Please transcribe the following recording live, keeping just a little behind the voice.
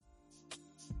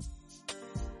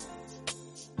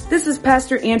This is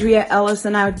Pastor Andrea Ellis,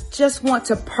 and I just want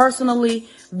to personally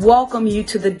welcome you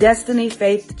to the Destiny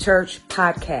Faith Church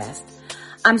podcast.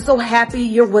 I'm so happy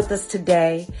you're with us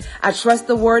today. I trust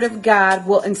the Word of God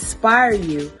will inspire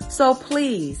you, so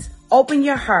please open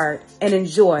your heart and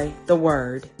enjoy the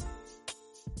Word.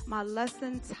 My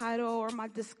lesson title or my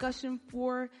discussion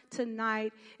for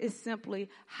tonight is simply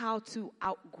how to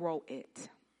outgrow it.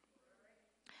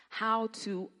 How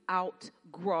to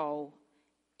outgrow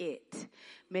it.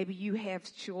 Maybe you have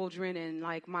children, and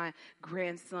like my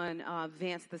grandson,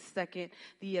 Vance II,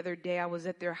 the other day I was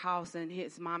at their house and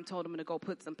his mom told him to go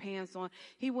put some pants on.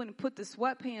 He went and put the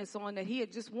sweatpants on that he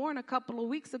had just worn a couple of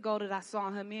weeks ago that I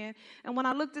saw him in. And when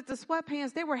I looked at the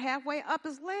sweatpants, they were halfway up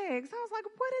his legs. I was like,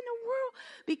 what in the world?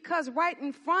 Because right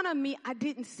in front of me, I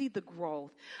didn't see the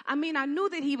growth. I mean, I knew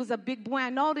that he was a big boy. I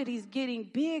know that he's getting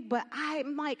big, but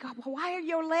I'm like, why are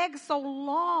your legs so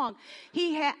long?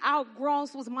 He had outgrown,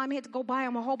 so his mom had to go buy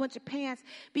him a whole bunch of pants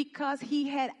because he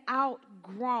had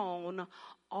outgrown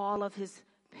all of his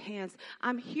pants.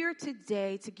 I'm here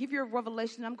today to give you a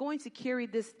revelation. I'm going to carry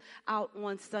this out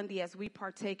on Sunday as we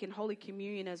partake in Holy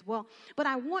Communion as well. But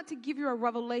I want to give you a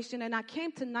revelation, and I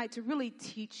came tonight to really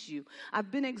teach you. I've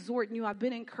been exhorting you. I've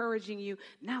been encouraging you.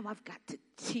 Now I've got to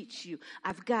teach you.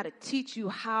 I've got to teach you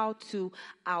how to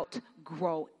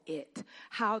outgrow it.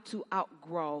 How to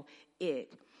outgrow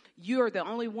it. You're the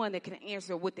only one that can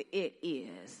answer what the it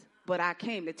is. But I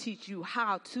came to teach you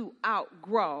how to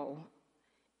outgrow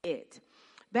it.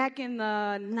 Back in the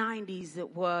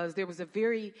 90s, there was a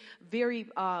very, very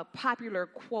popular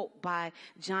quote by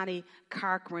Johnny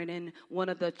Cochran in one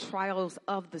of the trials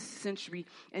of the century.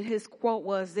 And his quote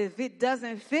was, if it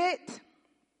doesn't fit,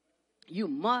 you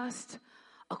must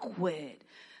acquit.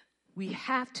 We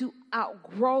have to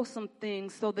outgrow some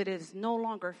things so that it no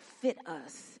longer fit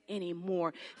us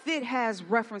anymore. Fit has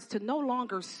reference to no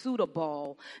longer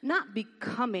suitable, not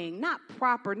becoming, not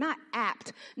proper, not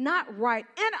apt, not right,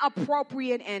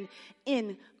 inappropriate, and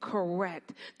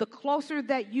incorrect. The closer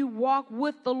that you walk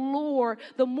with the Lord,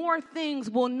 the more things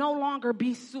will no longer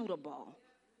be suitable.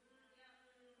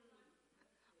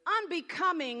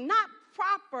 Unbecoming, not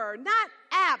proper, not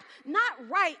apt, not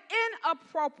right,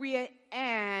 inappropriate,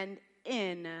 and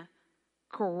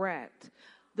incorrect.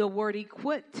 The word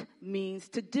equipped means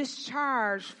to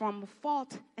discharge from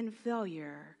fault and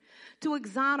failure, to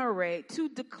exonerate, to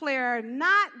declare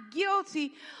not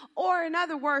guilty, or in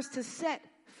other words, to set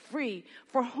free.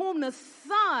 For whom the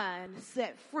Son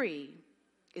set free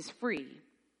is free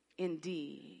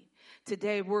indeed.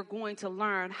 Today we're going to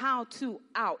learn how to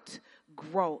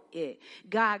outgrow it.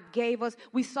 God gave us,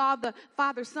 we saw the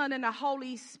Father, Son, and the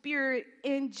Holy Spirit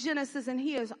in Genesis, and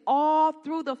He is all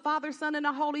through the Father, Son, and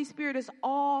the Holy Spirit is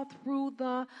all through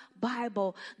the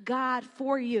Bible. God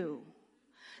for you,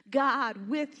 God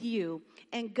with you,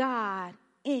 and God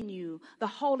in you, the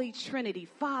Holy Trinity,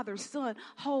 Father, Son,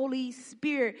 Holy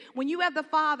Spirit. When you have the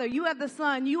Father, you have the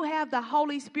Son, you have the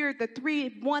Holy Spirit, the three,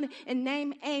 one in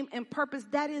name, aim, and purpose.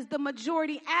 That is the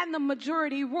majority, and the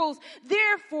majority rules.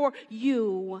 Therefore,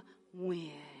 you win.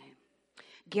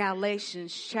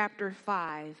 Galatians chapter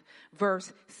 5,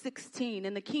 verse 16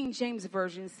 in the King James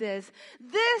Version says,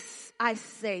 this I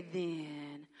say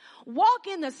then, walk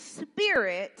in the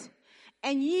Spirit,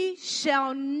 and ye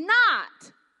shall not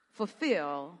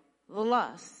fulfill the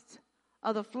lust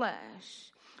of the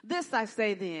flesh. This I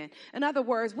say then. In other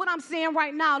words, what I'm saying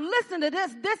right now, listen to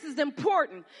this. This is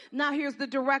important. Now here's the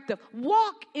directive.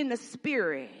 Walk in the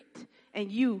Spirit,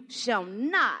 and you shall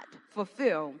not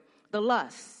fulfill the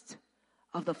lust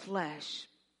of the flesh.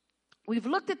 We've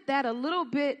looked at that a little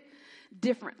bit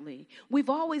differently. We've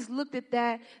always looked at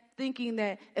that thinking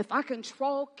that if I can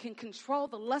control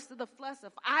the lust of the flesh,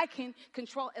 if I can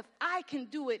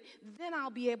do it, then I'll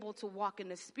be able to walk in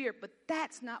the Spirit. But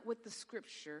that's not what the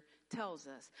Scripture tells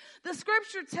us. The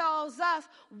Scripture tells us,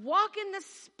 walk in the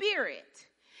Spirit,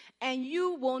 and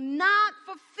you will not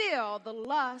fulfill the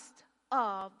lust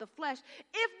of the flesh.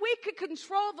 If we could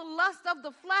control the lust of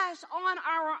the flesh on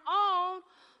our own,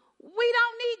 we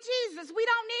don't need Jesus. We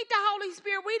don't need the Holy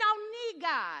Spirit. We don't need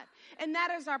God. And that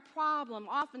is our problem.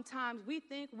 Oftentimes we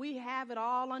think we have it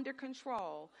all under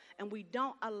control, and we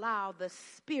don't allow the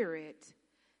Spirit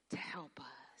to help us.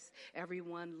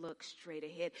 Everyone look straight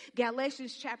ahead.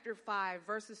 Galatians chapter 5,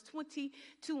 verses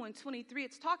 22 and 23.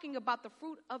 It's talking about the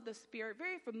fruit of the Spirit.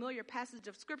 Very familiar passage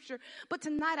of Scripture. But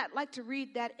tonight I'd like to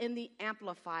read that in the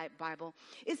Amplified Bible.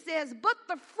 It says, but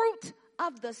the fruit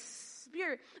of the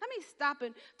Spirit. Let me stop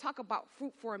and talk about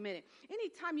fruit for a minute.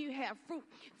 Anytime you have fruit,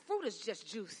 fruit is just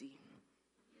juicy.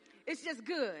 It's just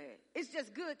good. It's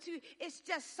just good too. It's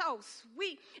just so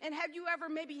sweet. And have you ever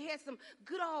maybe had some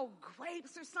good old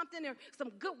grapes or something, or some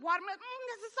good watermelon?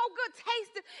 This is so good.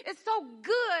 Taste it. It's so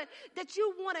good that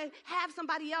you want to have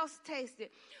somebody else taste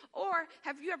it. Or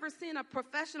have you ever seen a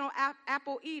professional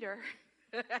apple eater?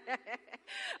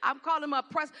 I'm calling him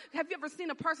have you ever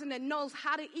seen a person that knows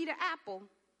how to eat an apple?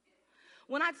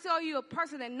 When I tell you a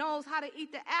person that knows how to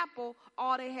eat the apple,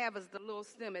 all they have is the little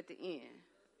stem at the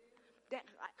end.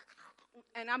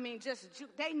 And I mean,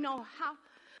 they know how.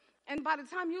 And by the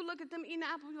time you look at them eating the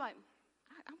apple, you're like,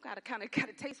 I've got to kind of get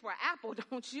a taste for an apple,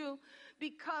 don't you?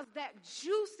 Because that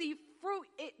juicy fruit,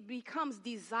 it becomes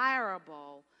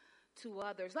desirable to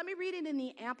others. Let me read it in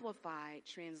the Amplified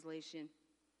translation.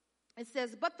 It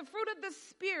says, but the fruit of the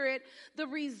Spirit, the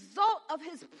result of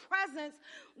his presence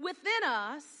within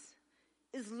us,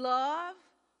 is love,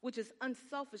 which is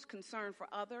unselfish concern for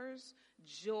others,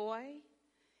 joy,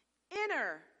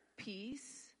 inner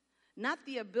peace, not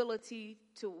the ability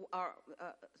to,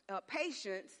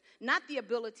 patience, not the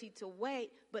ability to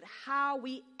wait, but how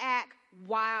we act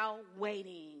while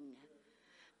waiting.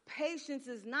 Patience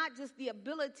is not just the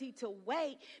ability to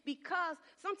wait, because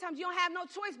sometimes you don't have no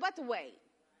choice but to wait.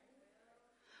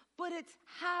 But it's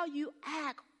how you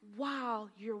act while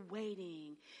you're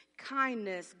waiting.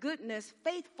 Kindness, goodness,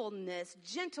 faithfulness,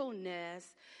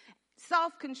 gentleness,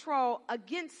 self-control.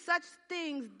 Against such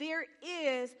things there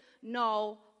is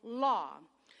no law.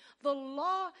 The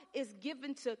law is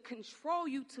given to control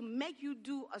you, to make you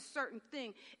do a certain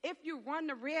thing. If you run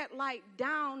the red light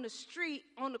down the street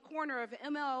on the corner of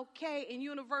MLK and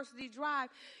University Drive,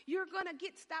 you're going to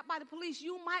get stopped by the police.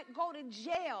 You might go to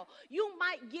jail. You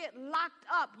might get locked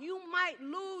up. You might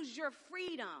lose your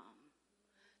freedom.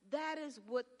 That is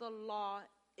what the law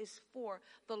is for.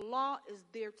 The law is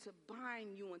there to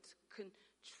bind you and to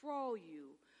control you.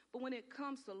 But when it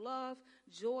comes to love,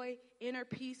 joy, inner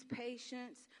peace,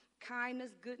 patience,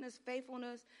 kindness, goodness,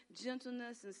 faithfulness,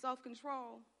 gentleness, and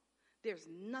self-control, there's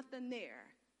nothing there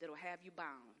that'll have you bound.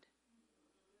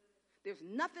 There's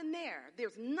nothing there.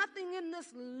 There's nothing in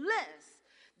this list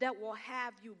that will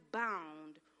have you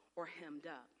bound or hemmed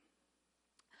up.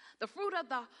 The fruit of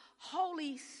the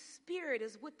Holy Spirit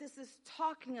is what this is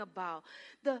talking about.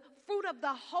 The fruit of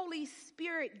the Holy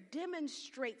Spirit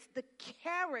demonstrates the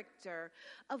character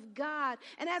of God.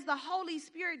 And as the Holy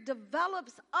Spirit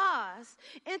develops us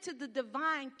into the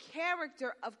divine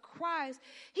character of Christ,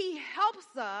 he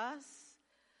helps us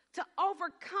to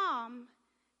overcome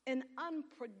an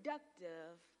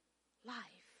unproductive life.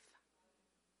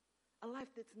 A life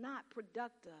that's not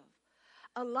productive.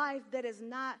 A life that is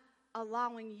not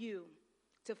allowing you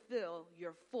to fill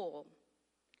your full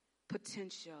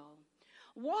potential.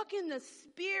 Walk in the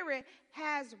Spirit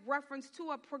has reference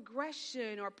to a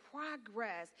progression or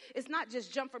progress. It's not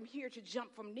just jump from here to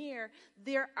jump from there.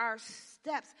 There are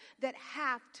steps that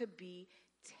have to be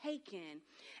taken.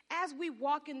 As we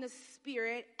walk in the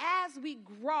Spirit, as we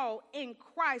grow in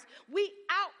Christ, we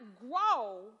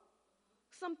outgrow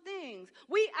some things.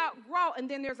 We outgrow, and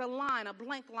then there's a line, a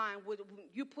blank line, where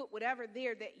you put whatever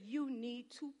there that you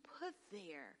need to put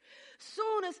there.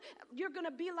 Soon as you're going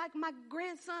to be like my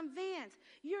grandson Vance,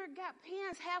 you've got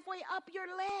pants halfway up your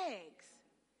legs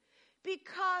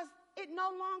because it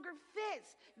no longer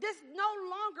fits. This no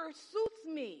longer suits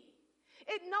me.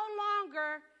 It no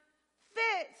longer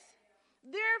fits.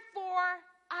 Therefore,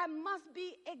 I must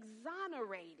be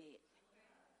exonerated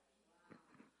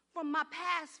from my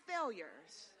past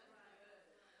failures,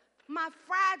 my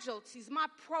fragilities, my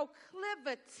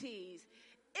proclivities.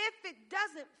 If it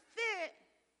doesn't fit,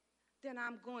 then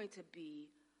I'm going to be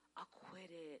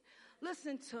acquitted.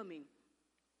 Listen to me.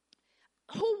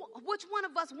 Which one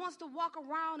of us wants to walk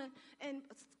around in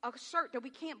a shirt that we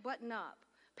can't button up,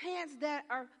 pants that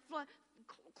are,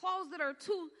 clothes that are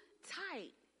too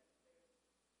tight?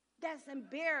 That's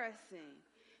embarrassing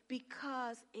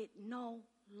because it no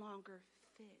longer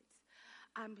fits.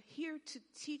 I'm here to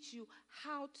teach you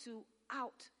how to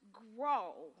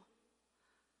outgrow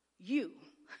you.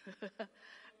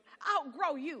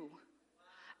 Outgrow you.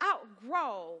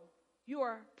 Outgrow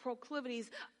your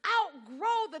proclivities.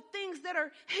 Outgrow the things that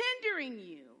are hindering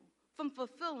you from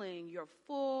fulfilling your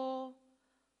full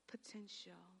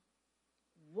potential.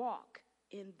 Walk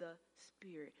in the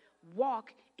Spirit.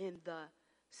 Walk in the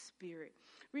Spirit.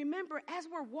 Remember, as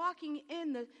we're walking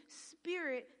in the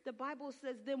Spirit, the Bible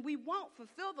says, then we won't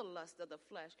fulfill the lust of the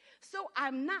flesh. So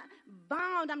I'm not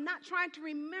bound. I'm not trying to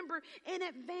remember in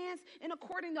advance and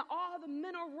according to all the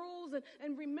mental rules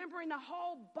and remembering the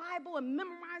whole Bible and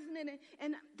memorizing it.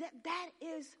 And that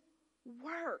is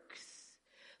works.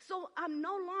 So I'm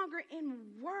no longer in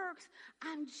works.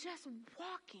 I'm just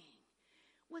walking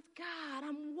with God.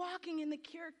 I'm walking in the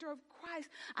character of Christ.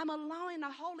 I'm allowing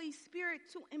the Holy Spirit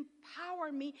to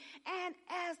empower me. And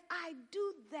as I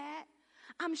do that,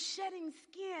 I'm shedding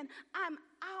skin. I'm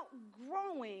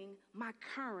outgrowing my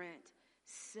current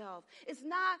self. It's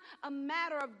not a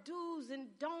matter of do's and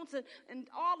don'ts and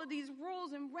all of these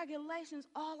rules and regulations.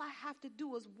 All I have to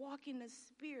do is walk in the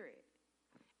Spirit,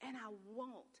 and I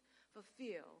won't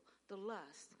fulfill the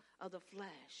lust of the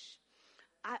flesh.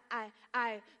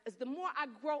 As the more I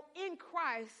grow in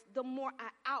Christ, the more I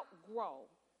outgrow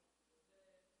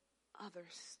other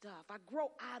stuff. I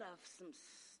grow out of some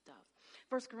stuff.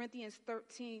 1 Corinthians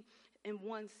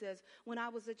 13:1 says, when I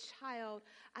was a child,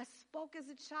 I spoke as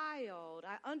a child.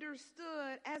 I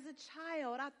understood as a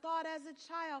child. I thought as a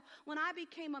child. When I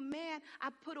became a man, I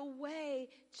put away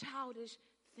childish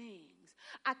things.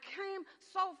 I came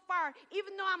so far,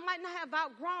 even though I might not have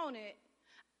outgrown it,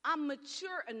 I'm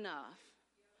mature enough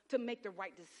to make the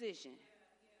right decision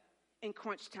in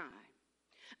crunch time.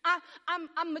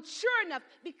 I'm mature enough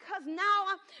because now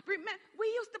we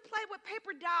used to play with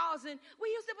paper dolls, and we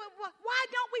used to, why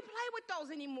don't we play with those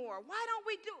anymore? Why don't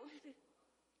we do?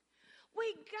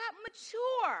 We got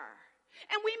mature,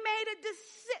 and we made a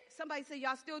decision. Somebody say,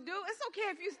 y'all still do? It's okay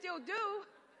if you still do.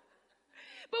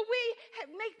 But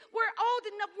we're old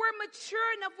enough, we're mature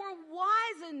enough, we're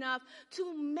wise enough to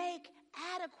make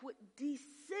adequate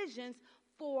decisions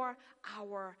for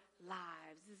our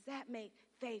lives. Does that make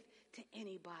faith to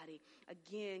anybody?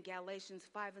 Again, Galatians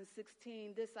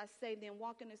 5:16, this I say then,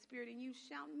 walk in the Spirit, and you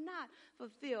shall not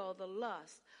fulfill the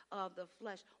lust of the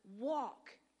flesh. Walk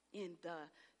in the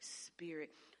Spirit.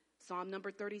 Psalm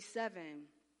number 37,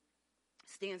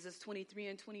 stanzas 23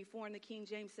 and 24 in the King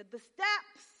James said, the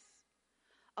steps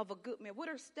of a good man. What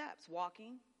are steps?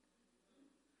 Walking.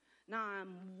 Now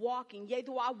I'm walking. Yea,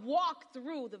 though I walk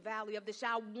through the valley of the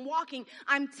shadow, I'm walking.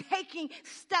 I'm taking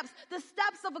steps. The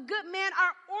steps of a good man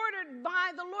are ordered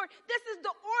by the Lord. This is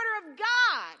the order of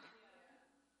God.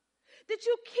 That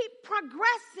you keep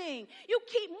progressing. You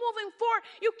keep moving forward.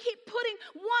 You keep putting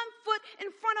one foot in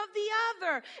front of the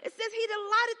other. It says he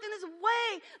delighteth in his way.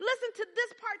 Listen to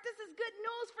this part. This is good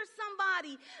news for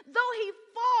somebody. Though he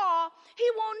fall, he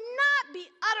will not be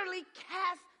utterly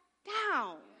cast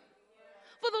down.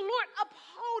 For the Lord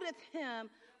upholdeth him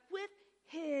with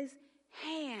his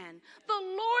hand. The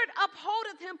Lord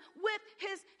upholdeth him with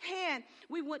his hand.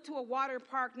 We went to a water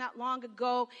park not long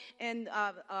ago, and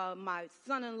my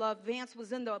son-in-law Vance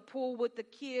was in the pool with the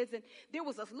kids, and there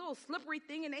was a little slippery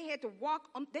thing, and they had to walk.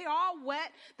 They all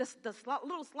wet. The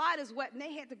little slide is wet, and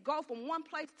they had to go from one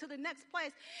place to the next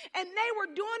place. And they were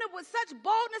doing it with such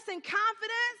boldness and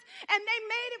confidence, and they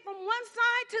made it from one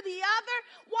side to the other.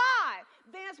 Why?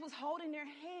 Vance was holding their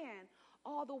hand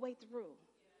all the way through.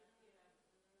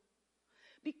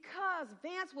 Because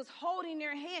Vance was holding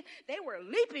their hand, they were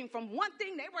leaping from one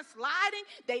thing. They were sliding.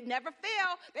 They never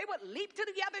fell. They would leap to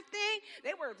the other thing.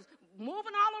 They were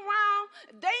moving all around.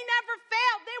 They never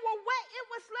fell. They were wet. It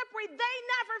was slippery. They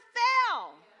never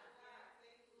fell.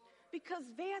 Because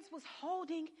Vance was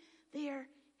holding their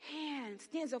hand.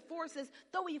 Stanza 4 says,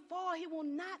 though he fall, he will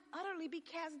not utterly be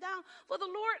cast down, for the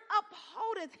Lord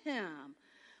upholdeth him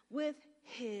with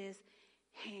his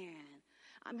hand.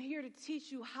 I'm here to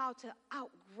teach you how to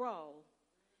outgrow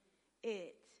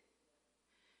it.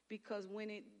 Because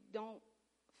when it don't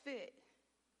fit,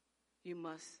 you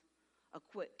must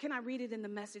acquit. Can I read it in the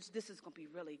Message? This is going to be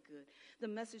really good. The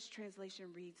Message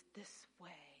translation reads this way.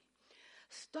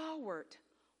 Stalwart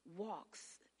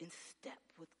walks in step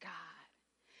with God.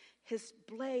 His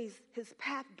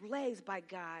path blazed by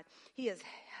God. He is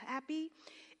happy.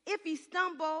 If he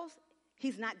stumbles,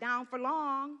 he's not down for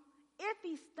long. If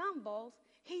he stumbles,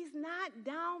 he's not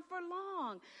down for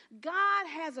long. God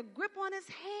has a grip on his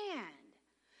hand.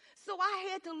 So I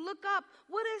had to look up,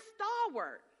 what is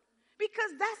stalwart?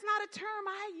 Because that's not a term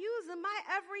I use in my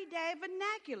everyday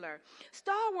vernacular.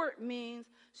 Stalwart means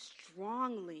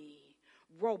strongly,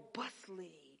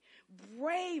 robustly,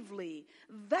 bravely,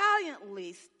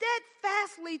 valiantly,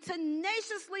 steadfastly,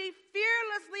 tenaciously,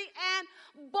 fearlessly, and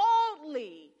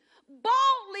boldly.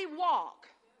 Boldly walk.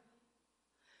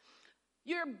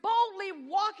 You're boldly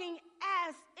walking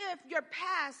as if your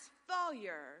past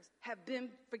failures have been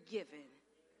forgiven.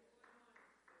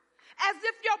 As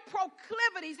if your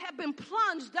proclivities have been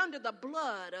plunged under the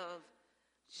blood of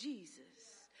Jesus.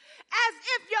 As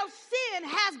if your sin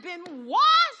has been washed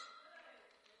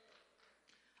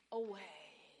away.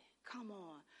 Come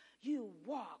on. You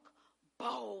walk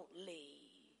boldly.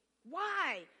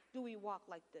 Why do we walk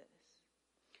like this?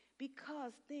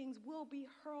 Because things will be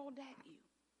hurled at you.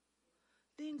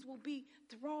 things will be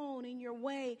thrown in your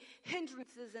way,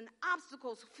 hindrances and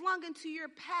obstacles flung into your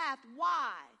path.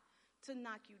 Why? To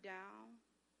knock you down.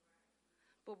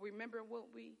 But remember what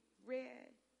we read?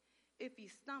 If he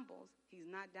stumbles, he's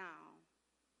not down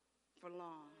for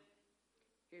long.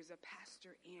 Here's a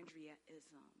Pastor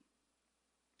Andrea-ism.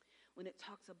 When it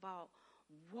talks about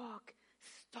walk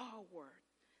stalwart,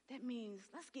 that means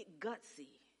let's get gutsy.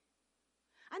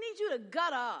 I need you to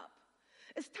gut up.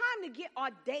 It's time to get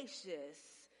audacious,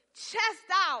 chest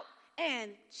out,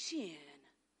 and chin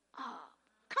up.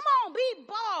 Come on, be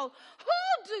bold.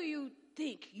 Who do you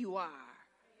think you are?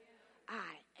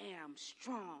 I am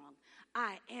strong.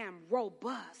 I am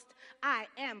robust. I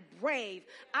am brave.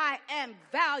 I am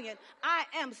valiant. I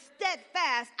am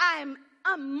steadfast. I am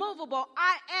unmovable.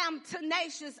 I am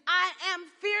tenacious. I am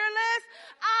fearless.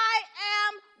 I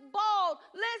am bold.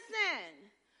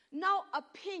 Listen, no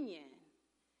opinion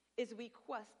is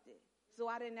requested. So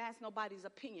I didn't ask nobody's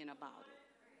opinion about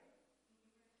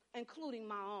it, including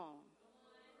my own.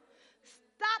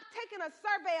 Stop taking a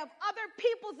survey of other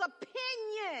people's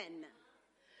opinion.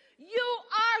 You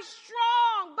are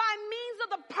strong by means of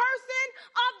the person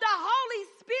of the Holy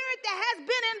Spirit that has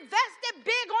been invested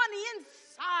big on the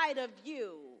inside of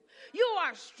you. You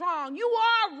are strong. You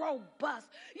are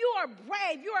robust. You are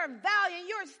brave. You are valiant.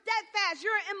 You're steadfast.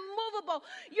 You're immovable.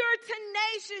 You're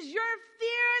tenacious. You're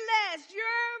fearless.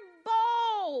 You're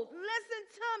bold. Listen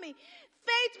to me.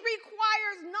 Faith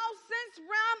requires no sense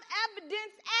realm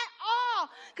evidence at all.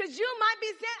 Because you might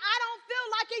be saying, I don't feel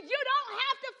like it. You don't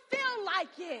have to feel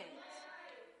like it.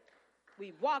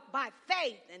 We walk by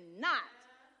faith and not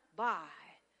by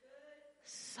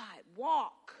sight.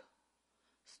 Walk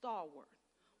stalwart.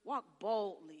 Walk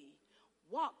boldly.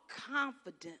 Walk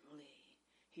confidently.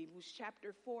 Hebrews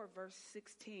chapter 4, verse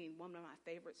 16, one of my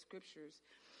favorite scriptures.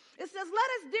 It says, let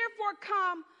us therefore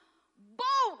come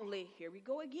boldly, here we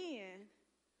go again,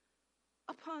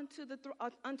 unto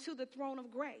the throne of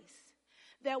grace,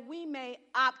 that we may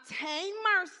obtain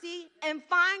mercy and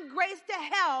find grace to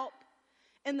help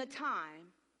in the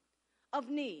time of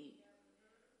need.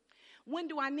 When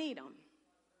do I need them?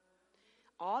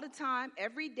 All the time,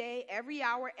 every day, every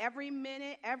hour, every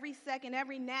minute, every second,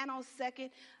 every nanosecond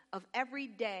of every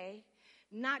day,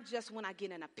 not just when I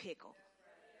get in a pickle.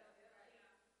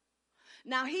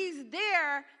 Now, he's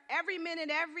there every minute,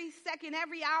 every second,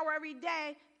 every hour, every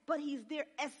day, but he's there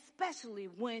especially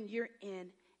when you're in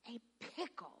a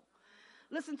pickle.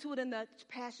 Listen to it in the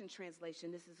Passion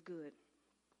Translation. This is good.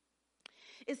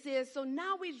 It says, so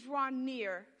now we draw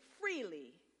near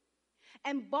freely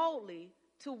and boldly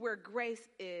to where grace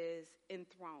is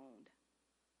enthroned.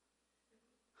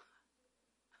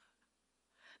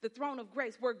 The throne of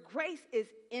grace, where grace is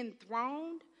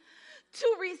enthroned, to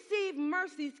receive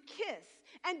mercy's kiss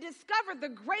and discover the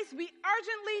grace we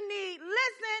urgently need.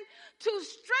 Listen, to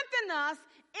strengthen us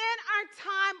in our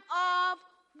time of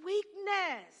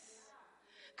weakness.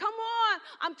 Come on,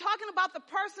 I'm talking about the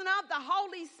person of the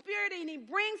Holy Spirit, and he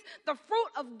brings the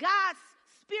fruit of God's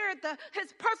Spirit,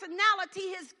 his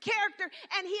personality, his character,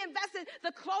 and he invested.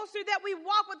 The closer that we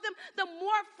walk with him, the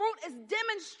more fruit is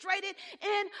demonstrated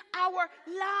in our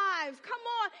lives. Come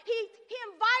on, he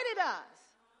invited us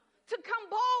to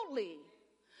come boldly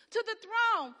to the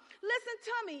throne. Listen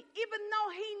to me, even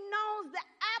though he knows the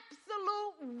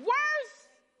absolute worst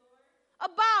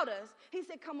about us, he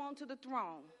said, come on to the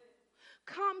throne.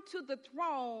 Come to the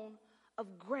throne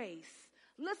of grace.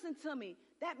 Listen to me,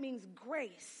 that means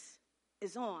grace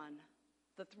is on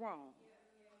the throne.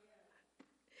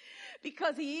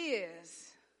 Because he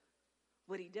is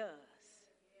what he does.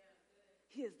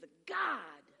 He is the God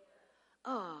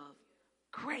of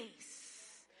grace.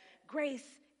 Grace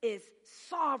is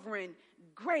sovereign.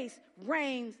 Grace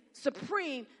reigns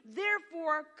supreme.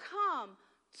 Therefore, come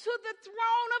to the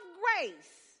throne of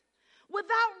grace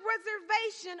without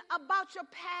reservation about your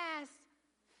past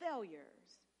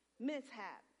failures,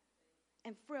 mishap,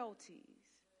 and frailties.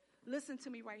 Listen to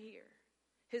me right here.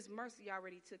 His mercy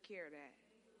already took care of that.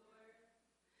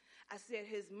 I said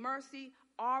his mercy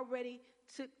already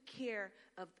took care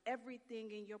of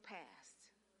everything in your past.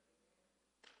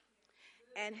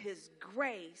 And his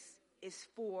grace is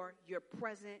for your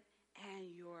present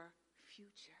and your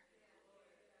future.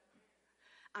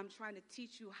 I'm trying to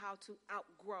teach you how to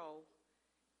outgrow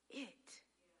it.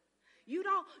 You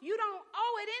don't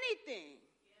owe it anything.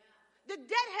 The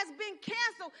debt has been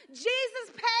canceled.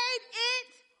 Jesus paid it.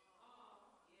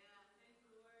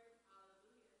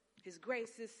 His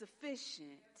grace is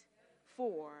sufficient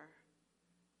for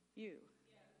you.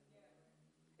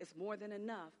 It's more than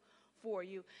enough for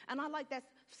you. And I like that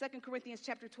 2 Corinthians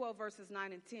chapter 12, verses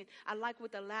 9 and 10. I like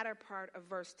what the latter part of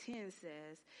verse 10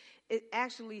 says. It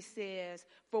actually says,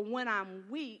 for when I'm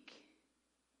weak,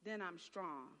 then I'm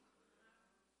strong.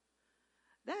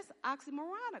 That's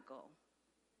oxymoronical.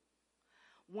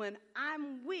 When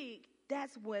I'm weak,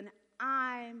 that's when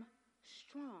I'm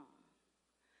strong.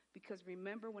 Because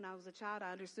remember, when I was a child,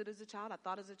 I understood as a child, I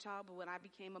thought as a child, but when I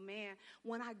became a man,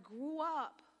 when I grew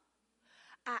up,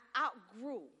 I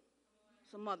outgrew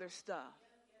some other stuff.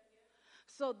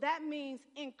 So that means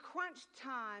in crunch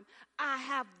time, I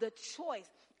have the choice.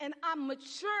 And I'm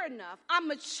mature enough. I'm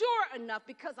mature enough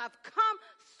because I've come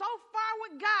so far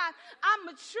with God. I'm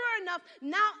mature enough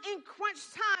now in crunch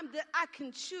time that I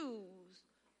can choose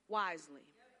wisely.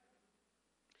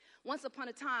 Once upon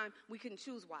a time, we couldn't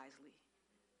choose wisely.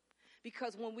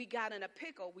 Because when we got in a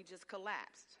pickle, we just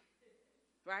collapsed.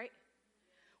 Right?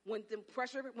 When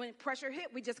pressure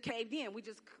hit, we just caved in. We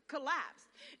just collapsed.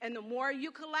 And the more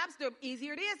you collapse, the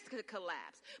easier it is to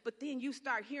collapse. But then you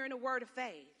start hearing the word of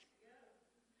faith.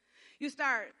 You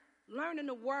start learning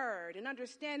the word and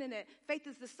understanding that faith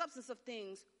is the substance of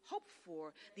things hoped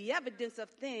for, the evidence of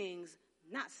things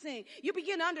not seen. You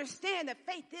begin to understand that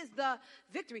faith is the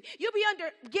victory. You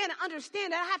begin to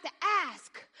understand that I have to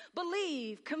ask,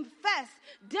 believe, confess,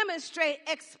 demonstrate,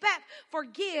 expect,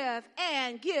 forgive,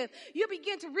 and give. You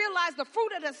begin to realize the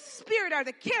fruit of the Spirit are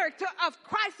the character of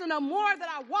Christ, and the more that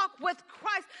I walk with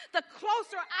Christ, the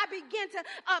closer I begin to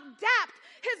adapt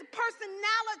his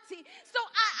personality. So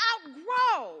I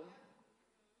outgrow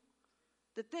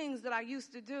the things that I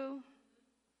used to do.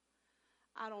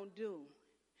 I don't do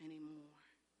anymore.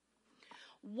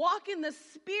 Walk in the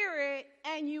Spirit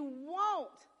and you won't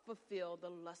fulfill the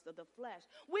lust of the flesh.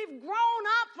 We've grown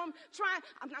up from trying,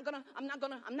 I'm not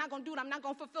gonna do it, I'm not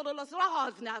gonna fulfill the lust of the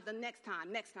flesh. Now the next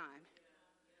time.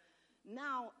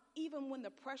 Now, even when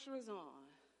the pressure is on,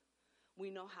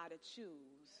 we know how to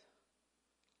choose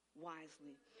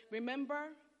wisely. Remember,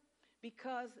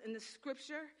 because in the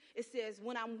scripture, it says,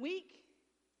 when I'm weak,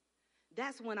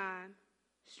 that's when I'm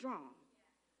strong.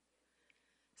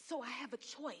 So I have a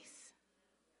choice.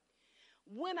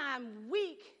 When I'm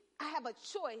weak, I have a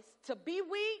choice to be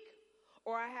weak,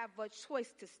 or I have a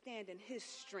choice to stand in his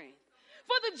strength.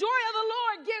 For the joy of the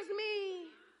Lord gives me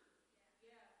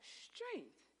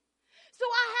strength. So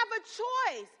I have a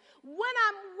choice. When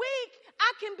I'm weak,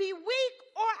 I can be weak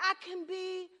or I can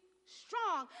be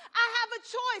strong. I have a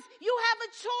choice. You have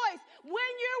a choice.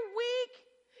 When you're weak,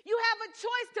 you have a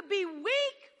choice to be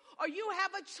weak or you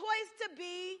have a choice to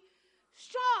be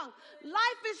strong.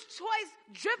 Life is choice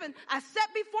driven. I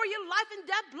set before you life and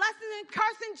death, blessing and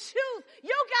cursing. Choose.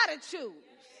 You got to choose.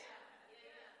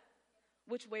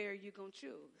 Which way are you going to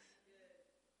choose?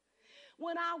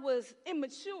 When I was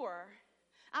immature,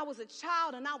 I was a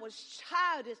child and I was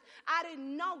childish. I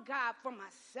didn't know God for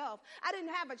myself. I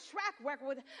didn't have a track record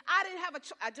with it.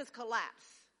 I just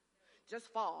collapsed.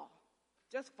 Just fall.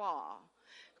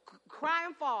 Cry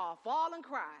and fall and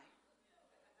cry.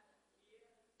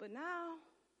 But now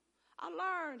I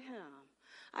learned him.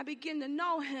 I begin to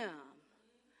know him.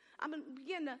 I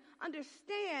begin to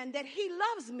understand that he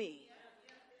loves me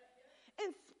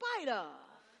in spite of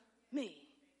me.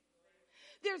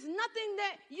 There's nothing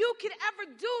that you could ever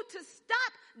do to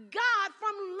stop God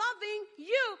from loving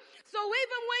you. So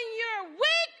even when you're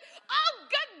weak, oh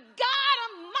good God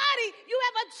Almighty, you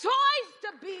have a choice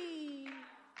to be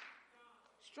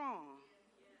strong.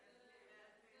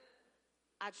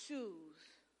 I choose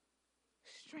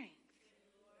strength.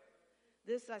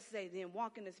 This I say, then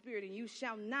walk in the Spirit, and you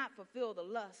shall not fulfill the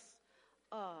lusts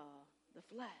of the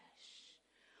flesh.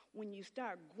 When you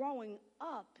start growing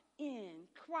up in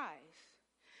Christ,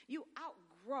 you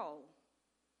outgrow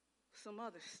some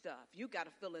other stuff. You got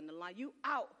to fill in the line. You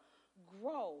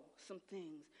outgrow some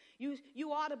things.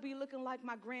 You ought to be looking like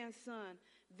my grandson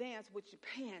Vance with your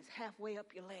pants halfway up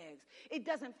your legs. It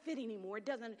doesn't fit anymore. It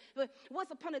doesn't.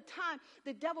 Once upon a time,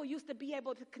 the devil used to be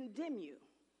able to condemn you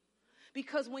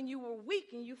because when you were weak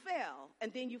and you fell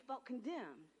and then you felt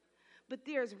condemned. But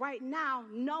there's right now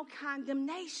no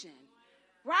condemnation,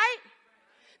 right?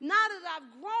 Now that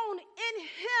I've grown in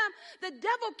him, the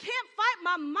devil can't fight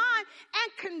my mind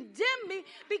and condemn me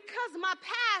because my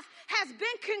past has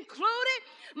been concluded.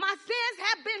 My sins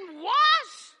have been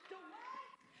washed away.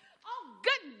 Oh,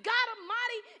 good God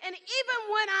Almighty. And even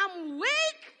when I'm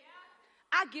weak,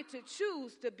 I get to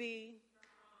choose to be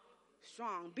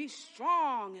strong. Be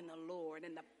strong in the Lord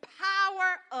and the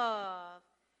power of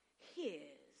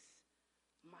his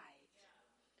might.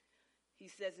 He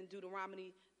says in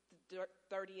Deuteronomy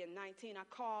 30:19, I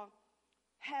call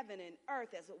heaven and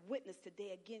earth as a witness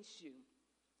today against you,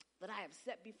 that I have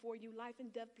set before you life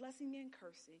and death, blessing and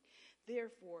cursing.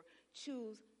 Therefore,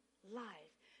 choose life,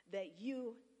 that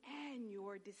you and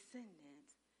your descendants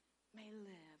may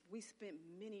live. We spent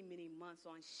many, many months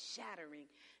on shattering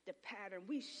the pattern.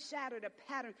 We shatter the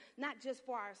pattern, not just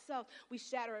for ourselves. We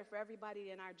shatter it for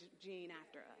everybody in our gene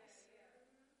after us.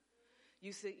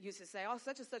 You used to say, oh,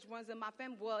 such and such runs in my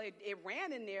family. Well, it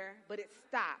ran in there, but it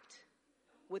stopped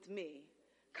with me.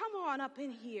 Come on up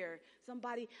in here,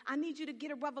 somebody. I need you to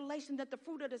get a revelation that the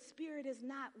fruit of the Spirit is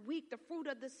not weak. The fruit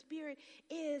of the Spirit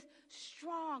is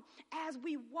strong. As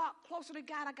we walk closer to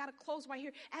God, I got to close right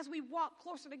here. As we walk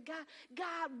closer to God,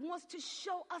 God wants to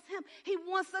show us him. He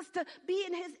wants us to be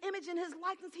in his image and his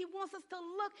likeness. He wants us to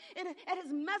look at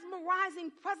his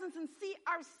mesmerizing presence and see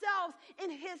ourselves in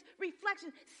his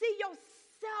reflection. See yourself.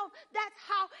 That's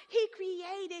how he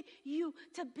created you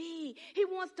to be. He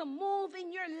wants to move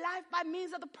in your life by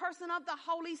means of the person of the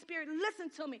Holy Spirit. Listen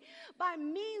to me. By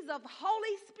means of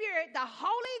Holy Spirit, the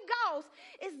Holy Ghost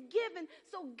is given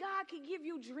so God can give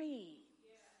you dreams.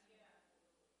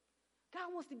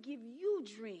 God wants to give you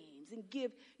dreams and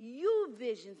give you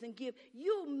visions and give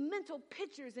you mental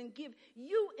pictures and give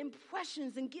you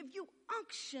impressions and give you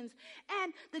unctions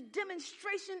and the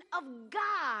demonstration of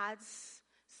God's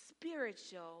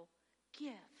spiritual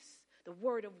gifts, the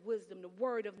word of wisdom, the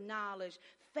word of knowledge,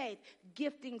 faith,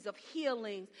 giftings of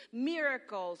healings,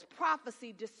 miracles,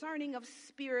 prophecy, discerning of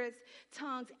spirits,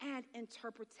 tongues, and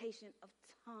interpretation of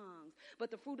tongues.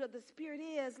 But the fruit of the Spirit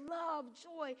is love,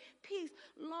 joy, peace,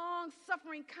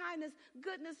 long-suffering, kindness,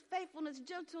 goodness, faithfulness,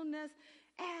 gentleness,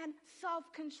 and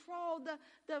self-control.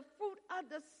 The fruit of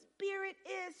the Spirit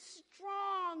is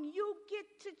strong. You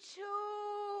get to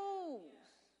choose.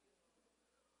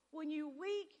 When you're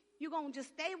weak, you're going to just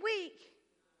stay weak?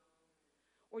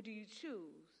 Or do you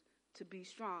choose to be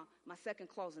strong? My second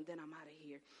closing, then I'm out of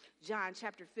here. John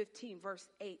chapter 15, verse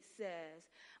 8 says,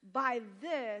 by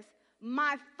this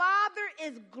my Father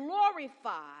is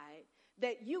glorified,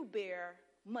 that you bear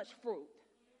much fruit.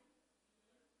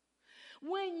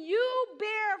 When you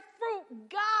bear fruit,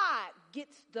 God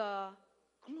gets the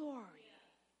glory.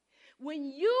 When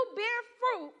you bear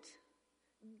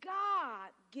fruit,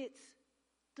 God gets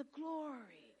the glory.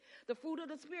 The fruit of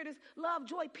the Spirit is love,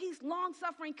 joy, peace,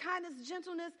 long-suffering, kindness,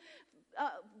 gentleness,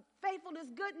 faithfulness,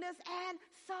 goodness, and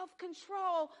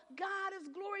self-control. God is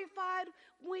glorified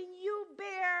when you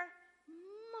bear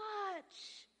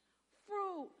much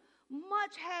fruit.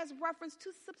 Much has reference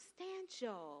to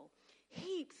substantial,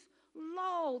 heaps,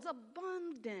 loads,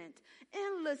 abundant,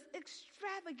 endless,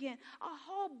 extravagant, a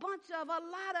whole bunch of, a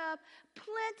lot of,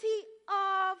 plenty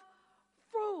of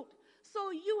fruit.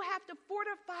 So you have to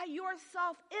fortify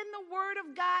yourself in the Word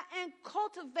of God and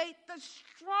cultivate the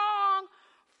strong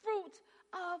fruit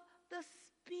of the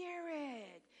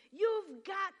Spirit. You've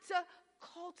got to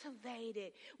cultivate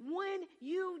it. When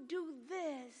you do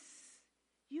this,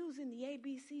 using the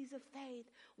ABCs of faith,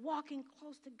 walking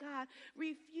close to God,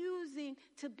 refusing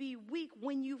to be weak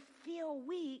when you feel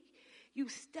weak, you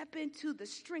step into the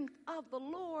strength of the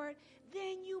Lord,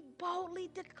 then you boldly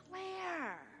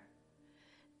declare,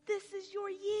 this is your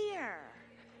year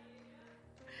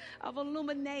of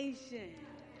illumination.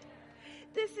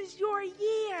 This is your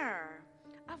year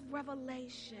of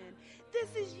revelation. This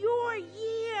is your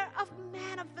year of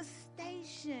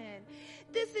manifestation.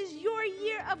 This is your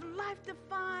year of life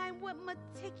defined with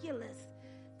meticulous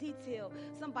detail.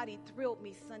 Somebody thrilled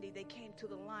me Sunday. They came to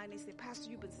the line. They said, Pastor,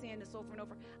 you've been saying this over and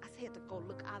over. I had to go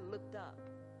look. I looked up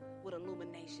what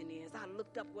illumination is. I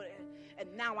looked up what, and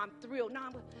now I'm thrilled.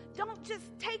 Now don't just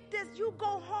take this. You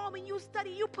go home and you study.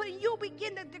 You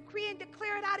begin to decree and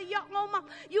declare it out of your own mouth.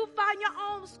 You find your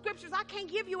own scriptures. I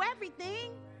can't give you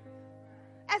everything.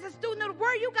 As a student of the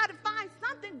word, you got to find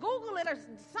something. Google it or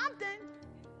something.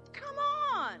 Come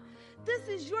on. This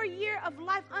is your year of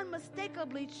life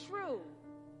unmistakably true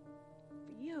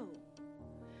for you.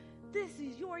 This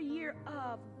is your year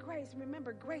of grace.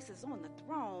 Remember, grace is on the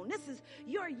throne. This is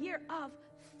your year of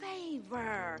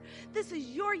favor. This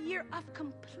is your year of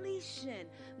completion.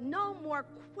 No more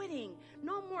quitting.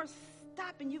 No more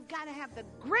stopping. You've got to have the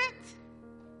grit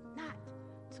not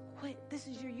to quit. This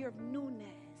is your year of newness.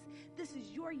 This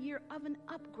is your year of an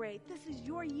upgrade. This is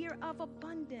your year of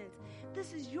abundance.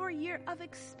 This is your year of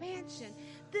expansion.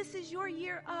 This is your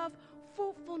year of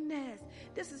fruitfulness.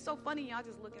 This is so funny. Y'all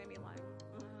just looking at me like,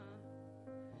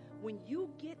 when you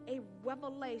get a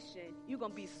revelation, you're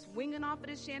going to be swinging off of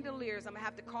the chandeliers. I'm going to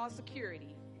have to call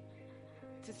security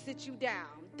to sit you down.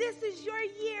 This is your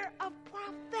year of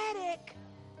prophetic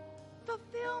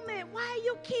fulfillment. Why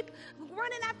you keep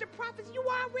running after prophets? You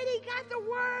already got the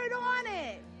word on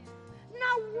it.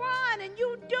 Now run and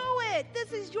you do it.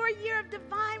 This is your year of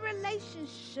divine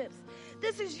relationships.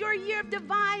 This is your year of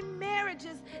divine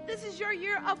marriages. This is your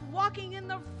year of walking in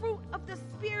the fruit of the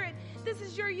Spirit. This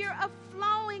is your year of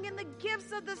flowing in the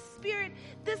gifts of the Spirit.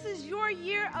 This is your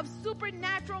year of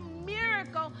supernatural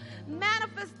miracle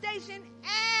manifestation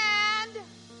and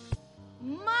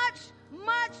much,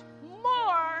 much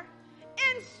more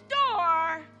in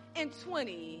store in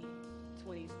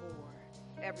 2024.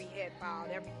 Every head bowed,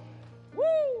 every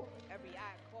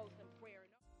eye closed in prayer.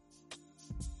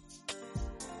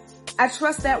 I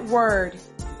trust that word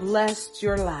blessed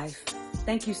your life.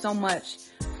 Thank you so much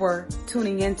for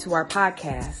tuning into our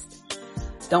podcast.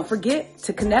 Don't forget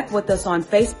to connect with us on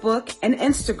Facebook and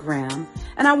Instagram.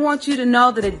 And I want you to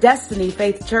know that at Destiny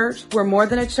Faith Church, we're more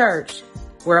than a church.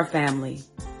 We're a family.